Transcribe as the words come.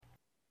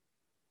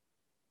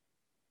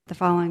The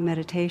following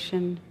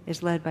meditation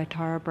is led by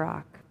Tara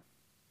Brach.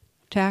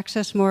 To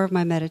access more of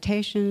my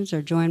meditations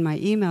or join my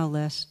email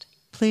list,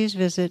 please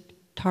visit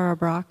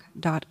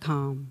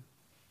tarabrach.com.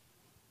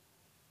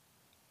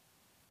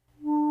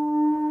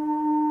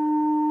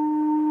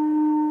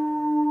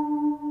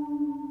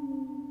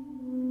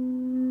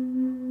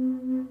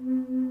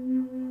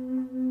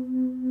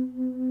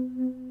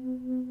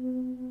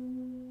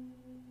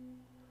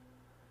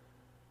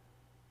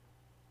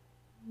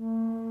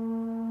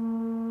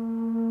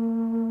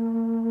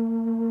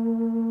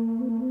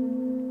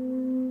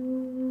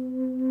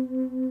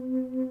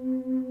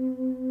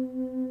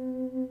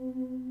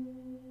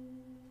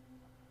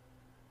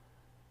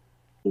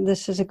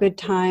 This is a good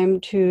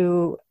time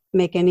to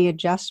make any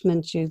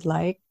adjustments you'd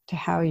like to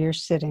how you're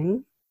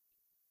sitting.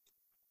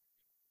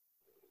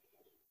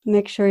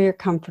 Make sure you're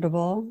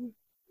comfortable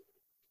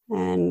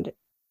and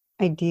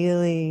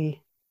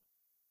ideally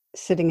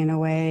sitting in a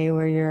way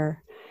where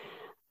you're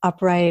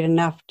upright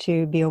enough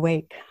to be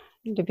awake,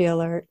 to be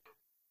alert,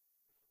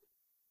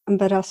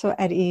 but also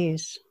at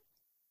ease.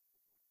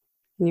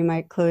 You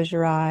might close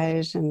your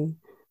eyes and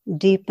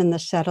deepen the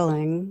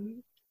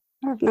settling,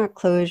 or if not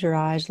close your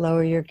eyes,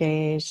 lower your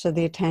gaze so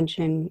the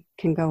attention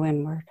can go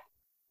inward.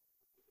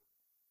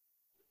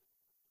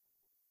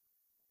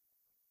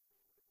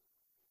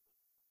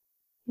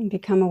 And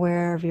become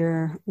aware of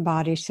your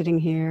body sitting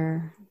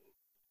here,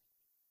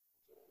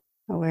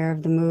 aware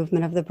of the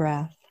movement of the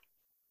breath.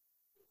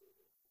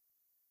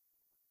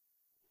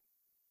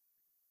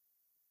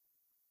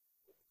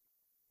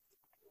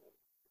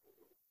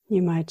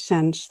 You might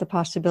sense the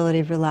possibility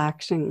of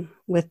relaxing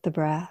with the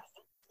breath,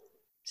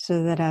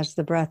 so that as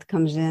the breath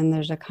comes in,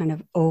 there's a kind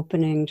of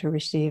opening to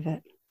receive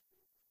it.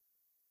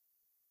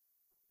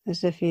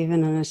 As if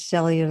even on a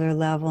cellular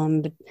level,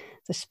 and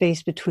the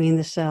space between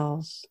the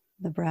cells,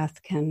 the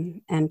breath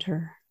can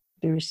enter,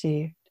 be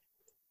received.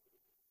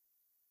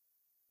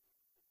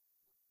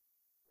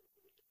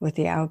 With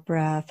the out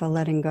breath, a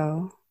letting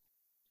go.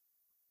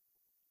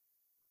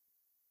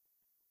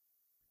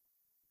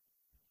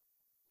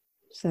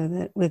 So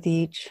that with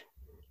each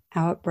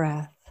out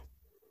breath,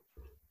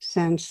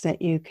 sense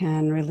that you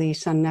can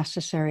release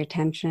unnecessary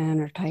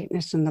tension or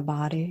tightness in the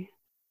body.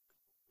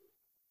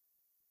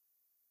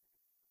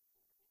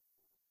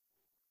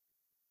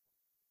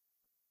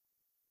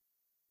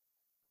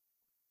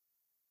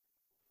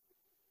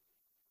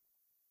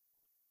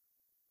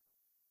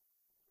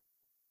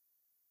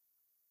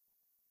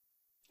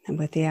 And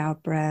with the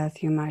out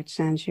breath, you might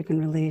sense you can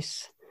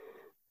release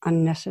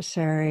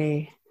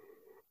unnecessary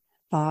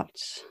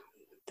thoughts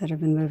that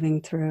have been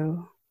moving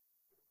through.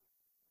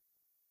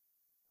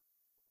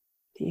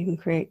 You can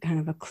create kind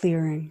of a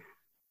clearing.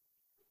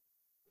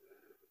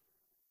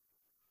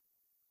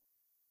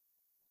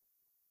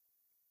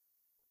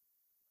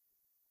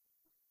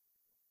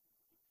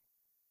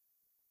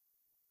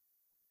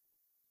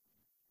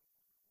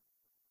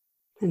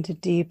 And to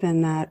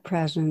deepen that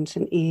presence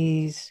and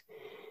ease,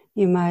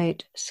 you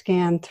might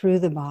scan through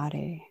the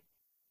body.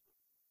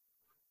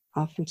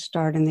 Often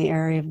start in the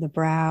area of the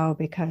brow,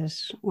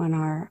 because when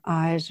our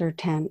eyes are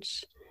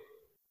tense,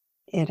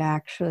 it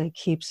actually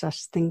keeps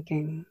us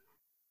thinking.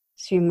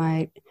 So you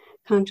might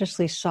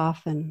consciously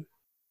soften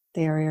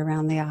the area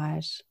around the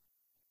eyes.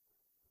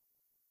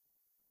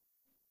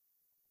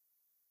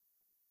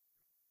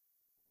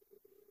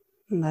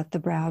 And let the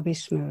brow be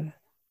smooth.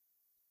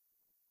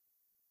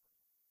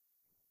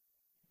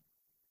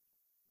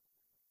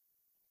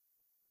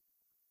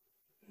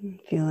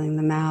 Feeling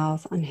the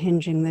mouth,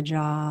 unhinging the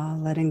jaw,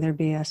 letting there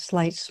be a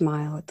slight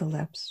smile at the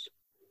lips.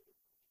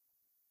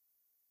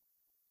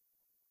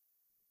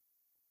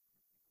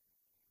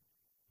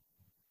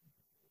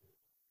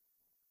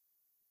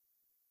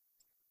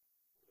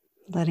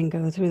 Letting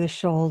go through the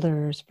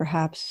shoulders,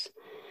 perhaps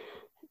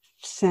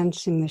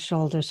sensing the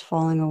shoulders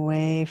falling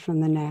away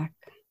from the neck,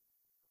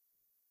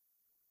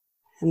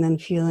 and then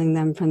feeling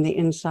them from the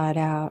inside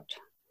out,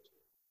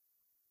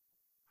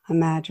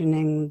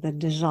 imagining the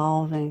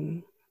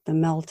dissolving, the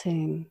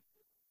melting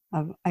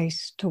of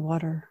ice to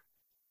water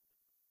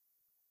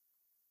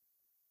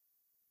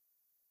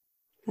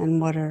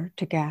and water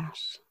to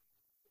gas.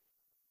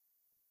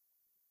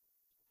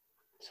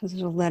 So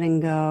there's a letting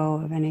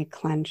go of any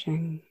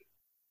clenching,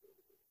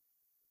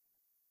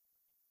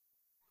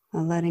 a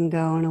letting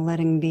go and a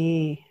letting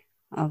be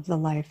of the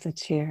life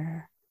that's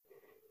here.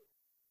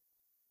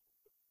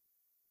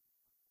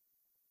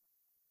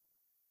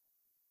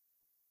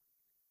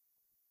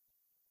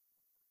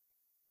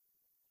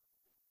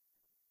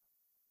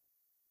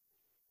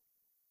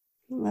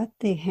 Let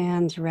the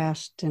hands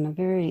rest in a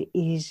very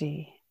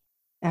easy,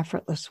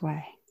 effortless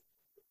way.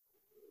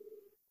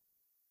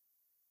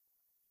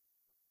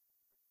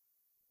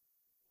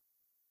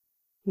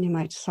 You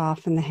might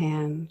soften the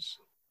hands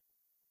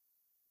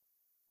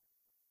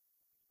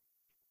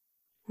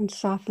and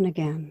soften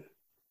again.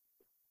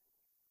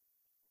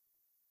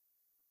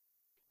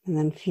 And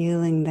then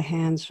feeling the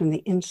hands from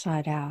the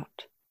inside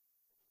out.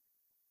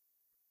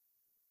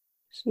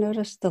 Just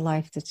notice the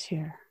life that's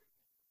here.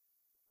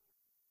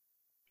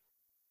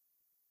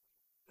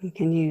 And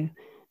can you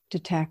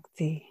detect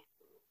the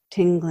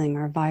tingling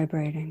or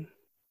vibrating,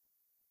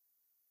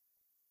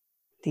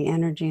 the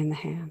energy in the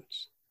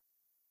hands.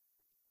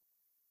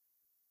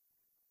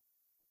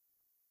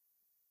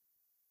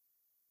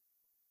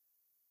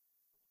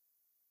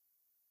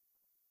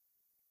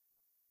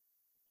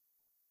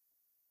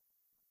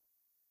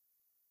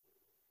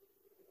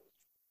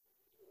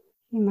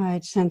 You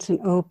might sense an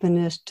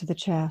openness to the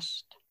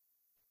chest.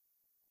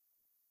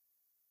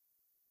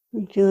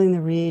 And feeling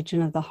the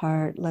region of the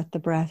heart, let the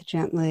breath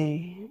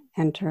gently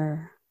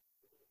enter,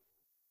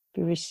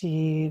 be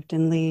received,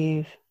 and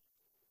leave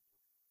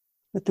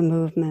with the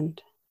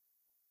movement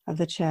of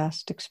the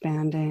chest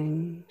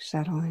expanding,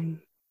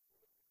 settling.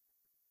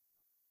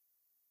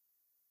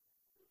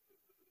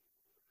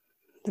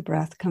 The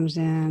breath comes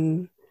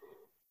in,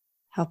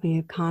 helping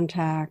you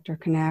contact or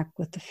connect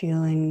with the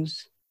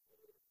feelings,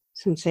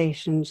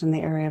 sensations in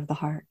the area of the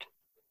heart.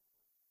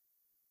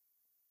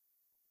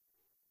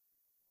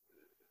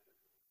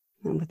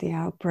 And with the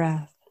out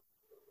breath,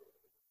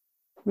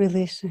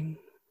 releasing,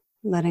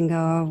 letting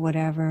go of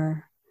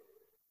whatever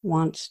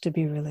wants to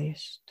be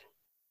released.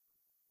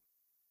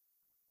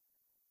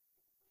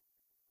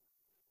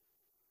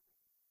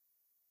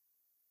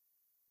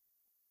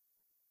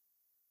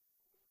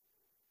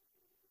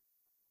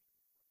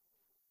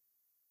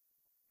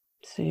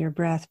 So your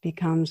breath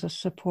becomes a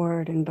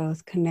support in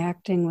both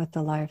connecting with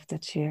the life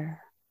that's here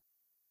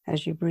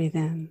as you breathe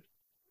in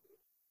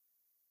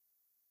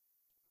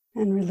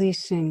and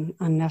releasing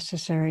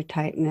unnecessary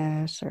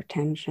tightness or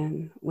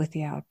tension with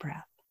the out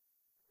breath.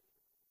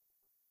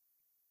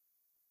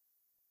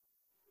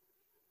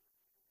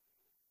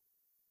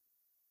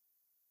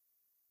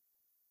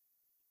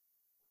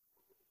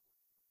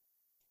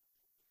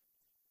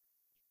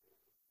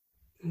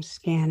 I'm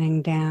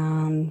scanning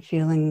down,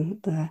 feeling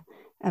the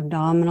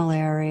abdominal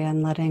area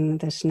and letting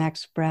this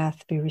next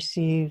breath be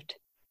received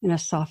in a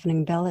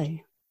softening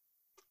belly.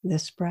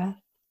 This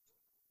breath.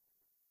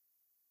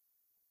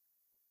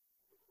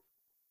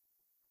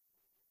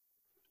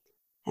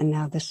 And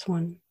now this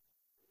one.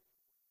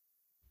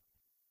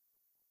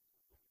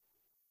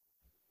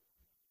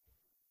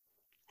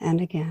 And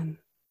again.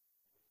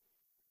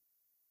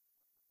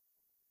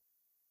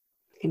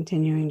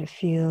 Continuing to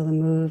feel the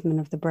movement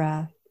of the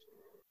breath,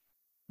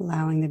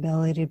 allowing the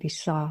belly to be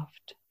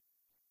soft.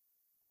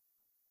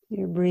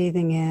 You're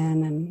breathing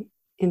in and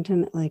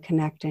intimately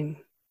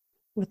connecting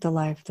with the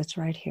life that's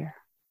right here.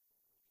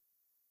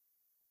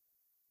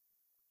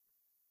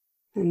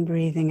 And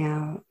breathing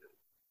out,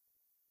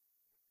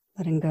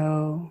 letting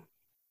go,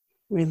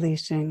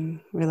 releasing,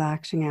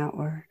 relaxing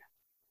outward.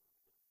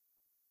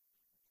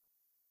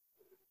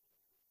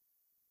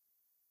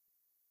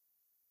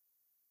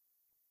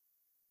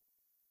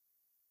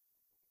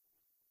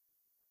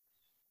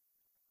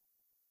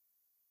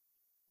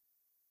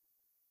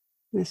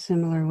 In a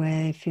similar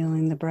way,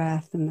 feeling the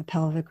breath in the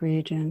pelvic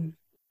region,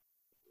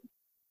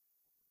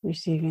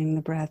 receiving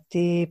the breath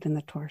deep in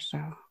the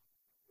torso.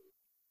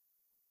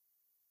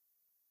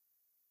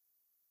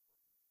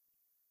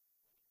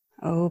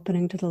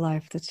 Opening to the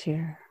life that's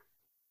here.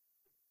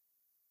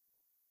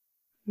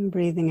 And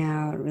breathing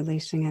out,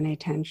 releasing any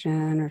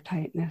tension or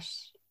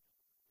tightness.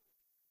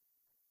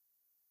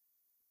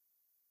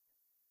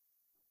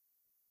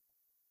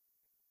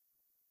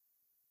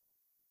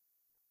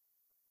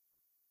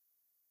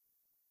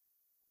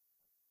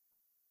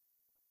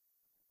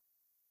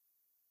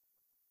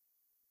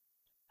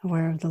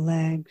 Aware of the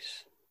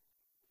legs,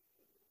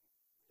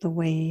 the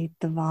weight,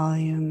 the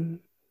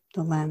volume,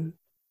 the length,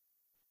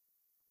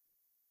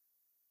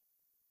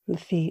 the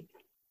feet.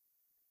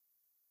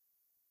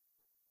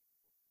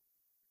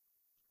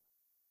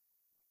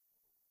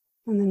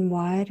 And then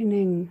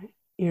widening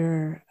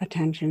your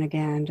attention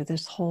again to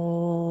this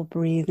whole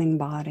breathing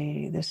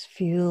body, this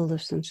field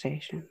of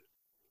sensation.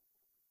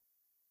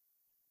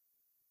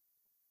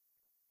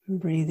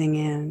 Breathing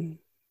in,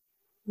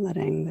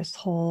 letting this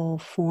whole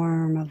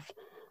form of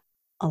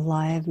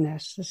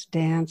aliveness, this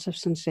dance of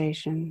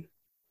sensation,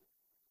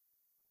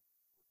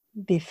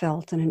 be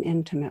felt in an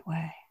intimate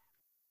way.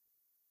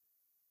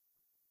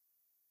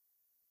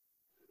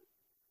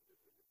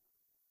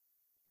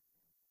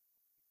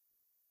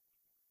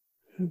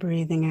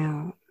 Breathing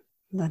out,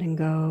 letting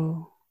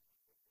go,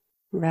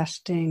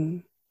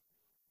 resting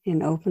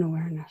in open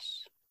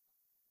awareness.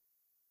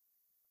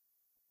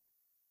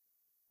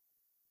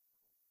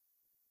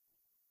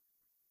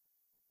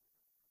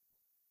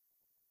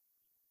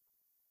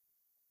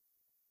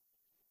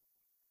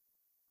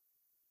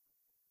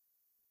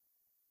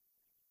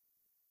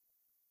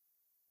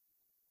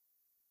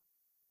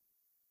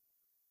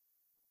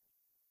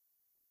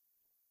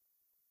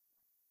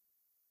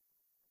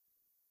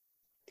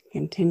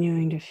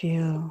 Continuing to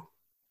feel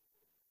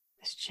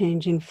this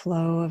changing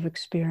flow of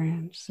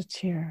experience that's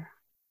here.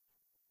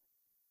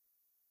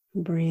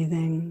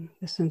 Breathing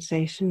the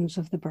sensations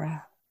of the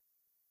breath,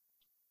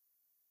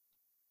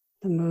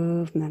 the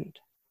movement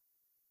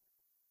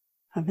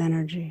of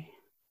energy,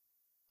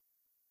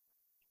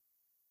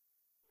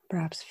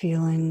 perhaps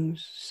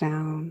feelings,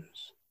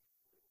 sounds.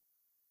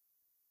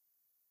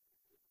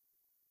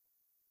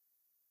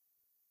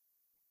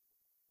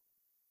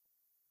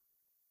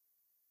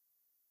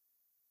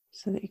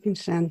 so that you can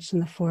sense in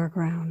the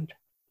foreground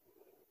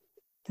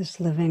this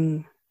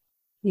living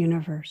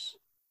universe,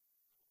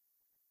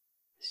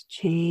 this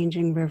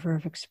changing river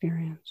of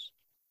experience.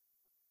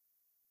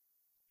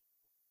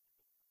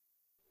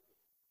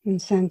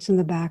 And sense in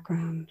the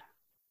background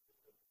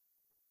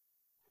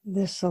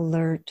this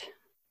alert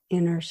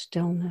inner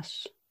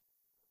stillness,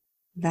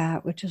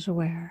 that which is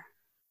aware.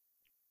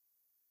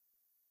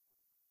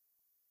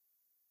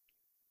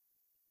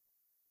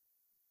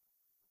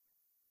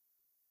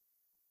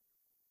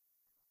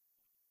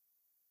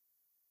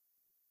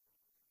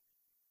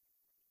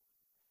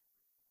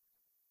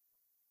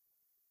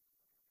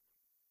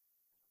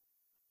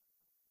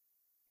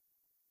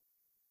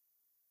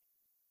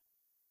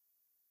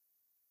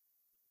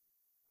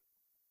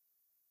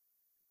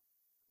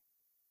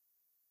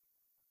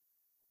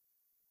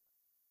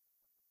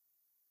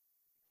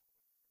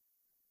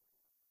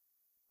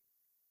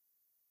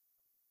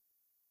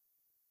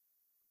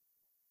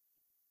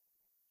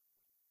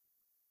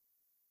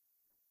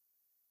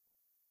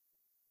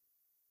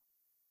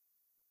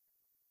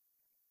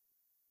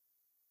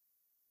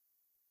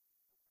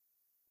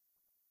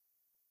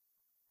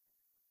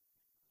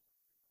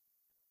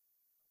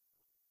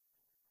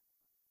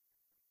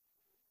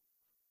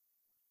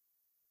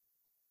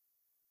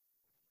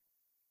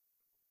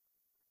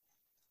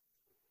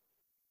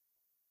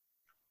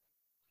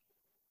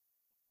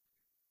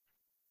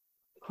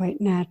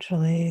 Quite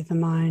naturally, the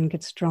mind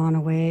gets drawn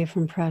away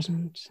from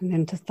present and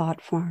into thought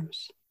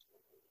forms.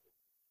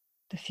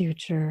 The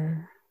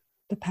future,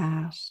 the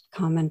past,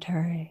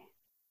 commentary.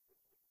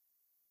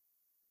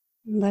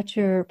 Let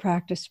your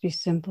practice be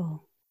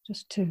simple,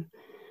 just to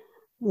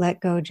let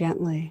go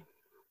gently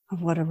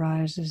of what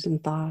arises in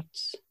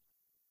thoughts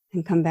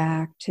and come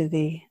back to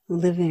the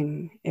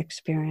living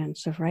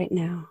experience of right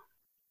now.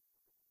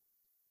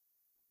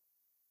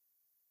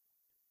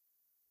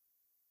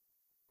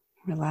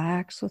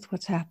 Relax with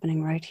what's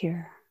happening right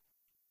here.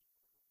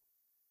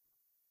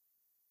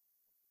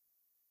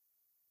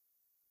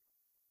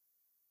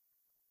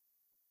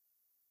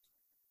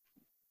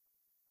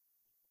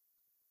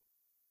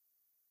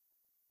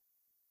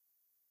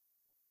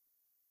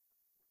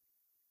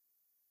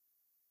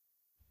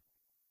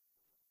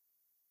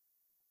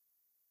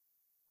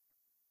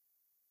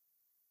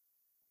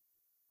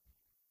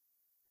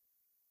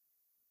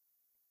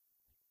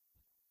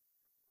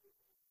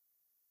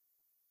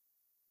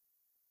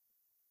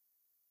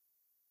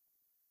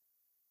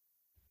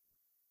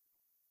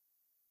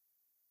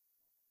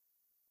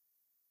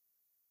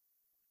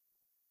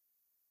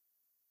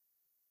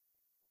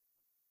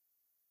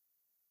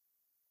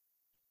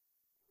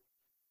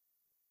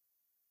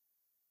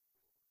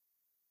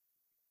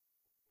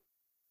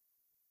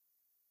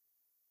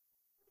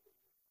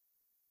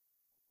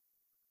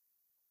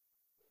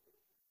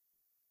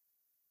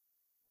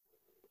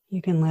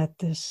 You can let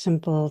this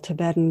simple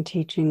Tibetan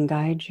teaching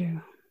guide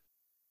you.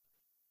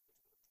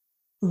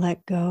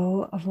 Let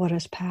go of what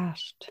is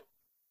past.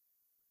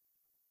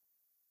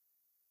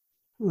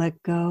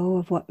 Let go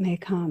of what may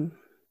come.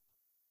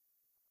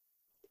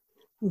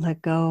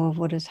 Let go of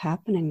what is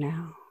happening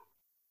now.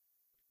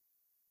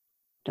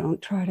 Don't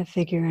try to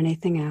figure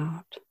anything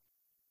out.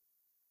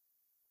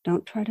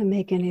 Don't try to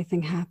make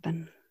anything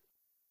happen.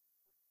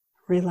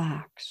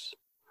 Relax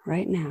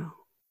right now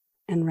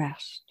and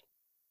rest.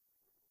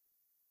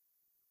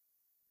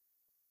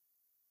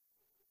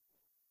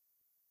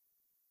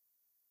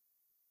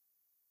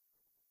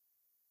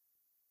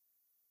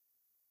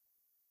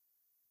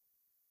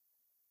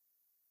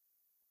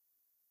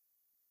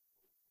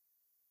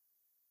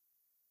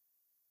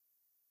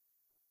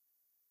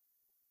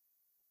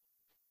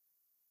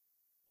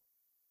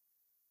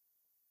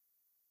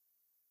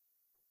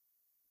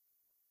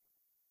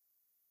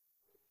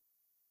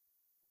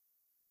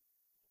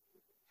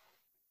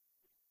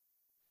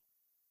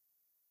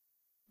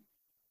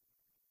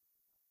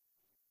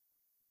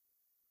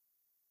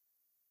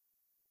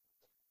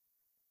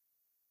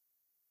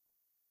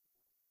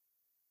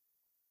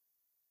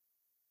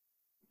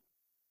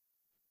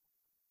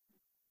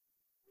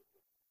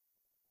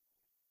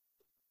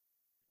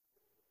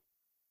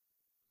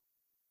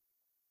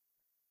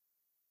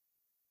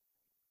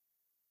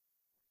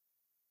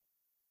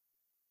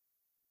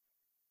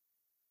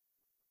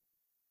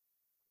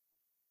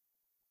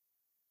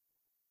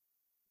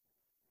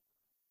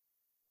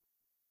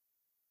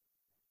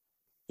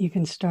 You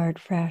can start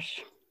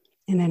fresh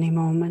in any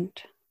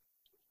moment.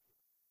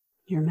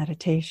 Your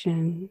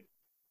meditation,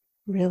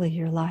 really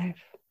your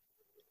life.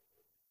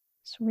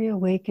 It's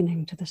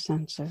reawakening to the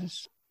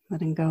senses,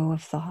 letting go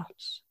of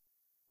thoughts.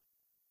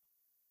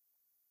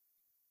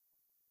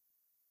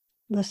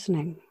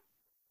 Listening,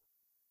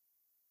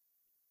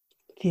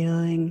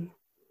 feeling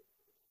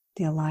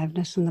the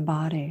aliveness in the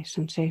body,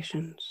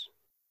 sensations.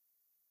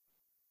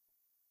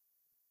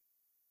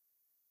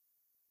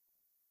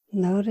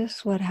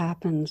 Notice what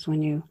happens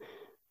when you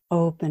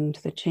open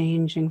to the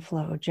changing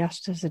flow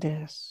just as it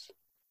is.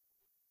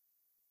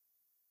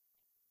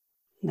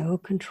 No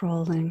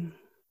controlling,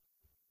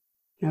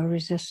 no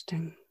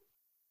resisting.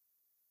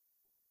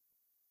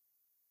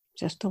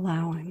 just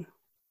allowing.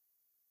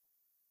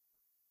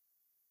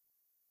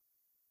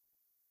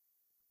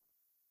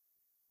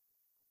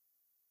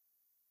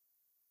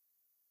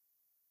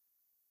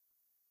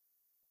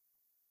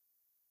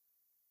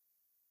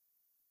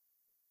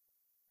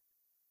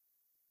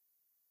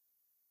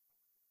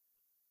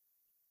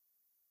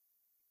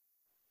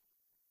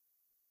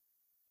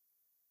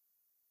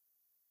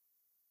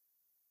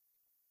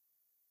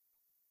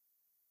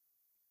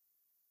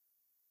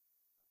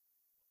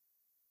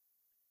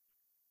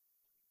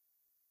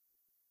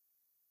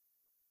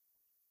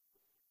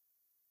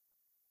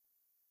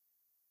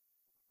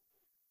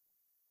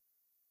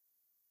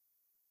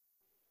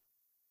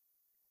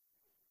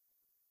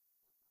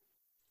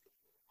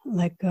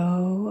 Let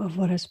go of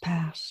what has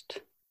passed.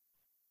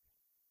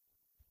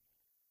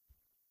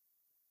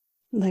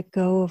 Let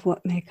go of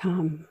what may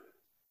come.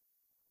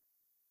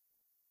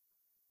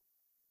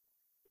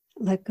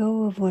 Let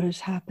go of what is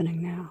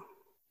happening now.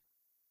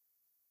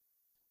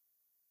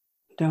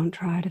 Don't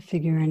try to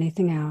figure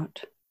anything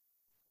out.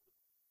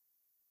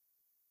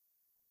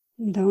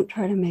 Don't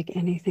try to make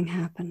anything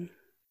happen.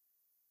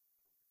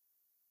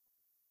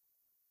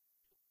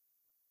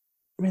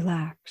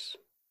 Relax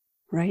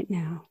right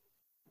now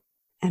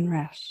and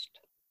rest.